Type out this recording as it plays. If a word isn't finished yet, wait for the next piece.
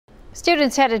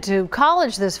Students headed to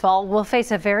college this fall will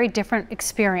face a very different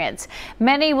experience.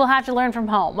 Many will have to learn from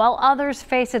home, while others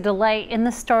face a delay in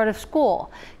the start of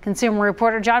school. Consumer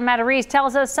reporter John Matarese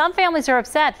tells us some families are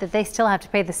upset that they still have to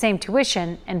pay the same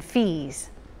tuition and fees.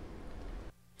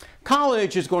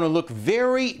 College is going to look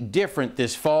very different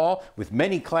this fall, with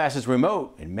many classes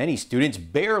remote and many students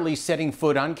barely setting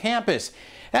foot on campus.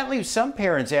 That leaves some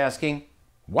parents asking,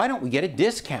 why don't we get a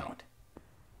discount?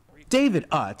 David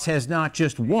Utz has not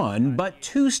just one, but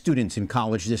two students in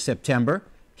college this September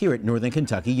here at Northern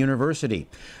Kentucky University.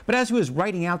 But as he was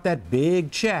writing out that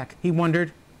big check, he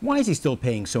wondered, why is he still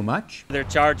paying so much? They're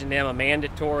charging them a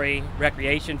mandatory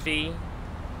recreation fee,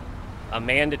 a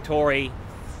mandatory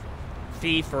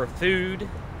fee for food,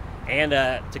 and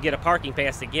to get a parking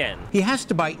pass again. He has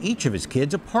to buy each of his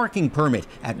kids a parking permit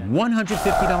at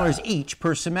 $150 each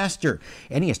per semester,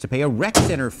 and he has to pay a rec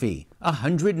center fee,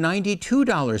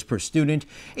 $192 per student,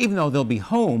 even though they'll be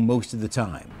home most of the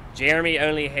time. Jeremy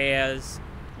only has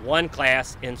one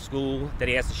class in school that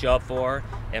he has to show up for,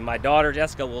 and my daughter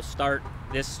Jessica will start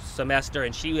this semester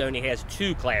and she only has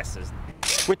two classes.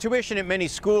 With tuition at many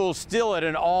schools still at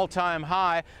an all-time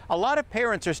high, a lot of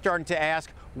parents are starting to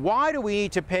ask, why do we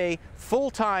need to pay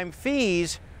full-time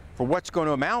fees for what's going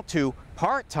to amount to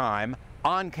part-time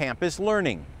on-campus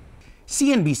learning?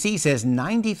 CNBC says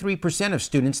 93% of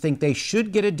students think they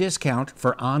should get a discount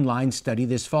for online study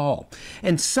this fall.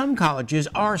 And some colleges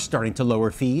are starting to lower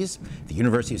fees. The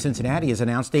University of Cincinnati has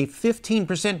announced a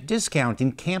 15% discount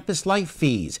in campus life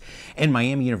fees. And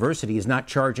Miami University is not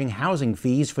charging housing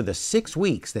fees for the 6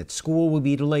 weeks that school will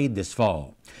be delayed this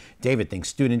fall. David thinks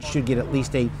students should get at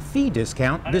least a fee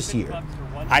discount this year.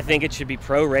 I think it should be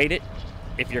prorated.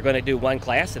 If you're going to do one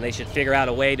class, and they should figure out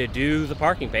a way to do the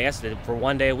parking pass for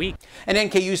 1 day a week. An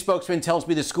NKU spokesman tells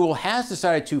me the school has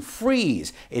decided to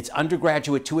freeze its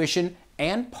undergraduate tuition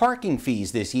and parking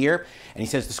fees this year. And he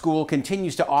says the school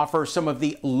continues to offer some of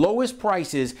the lowest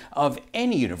prices of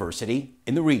any university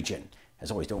in the region.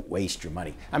 As always, don't waste your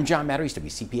money. I'm John Matarese,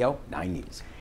 WCPO 9 News.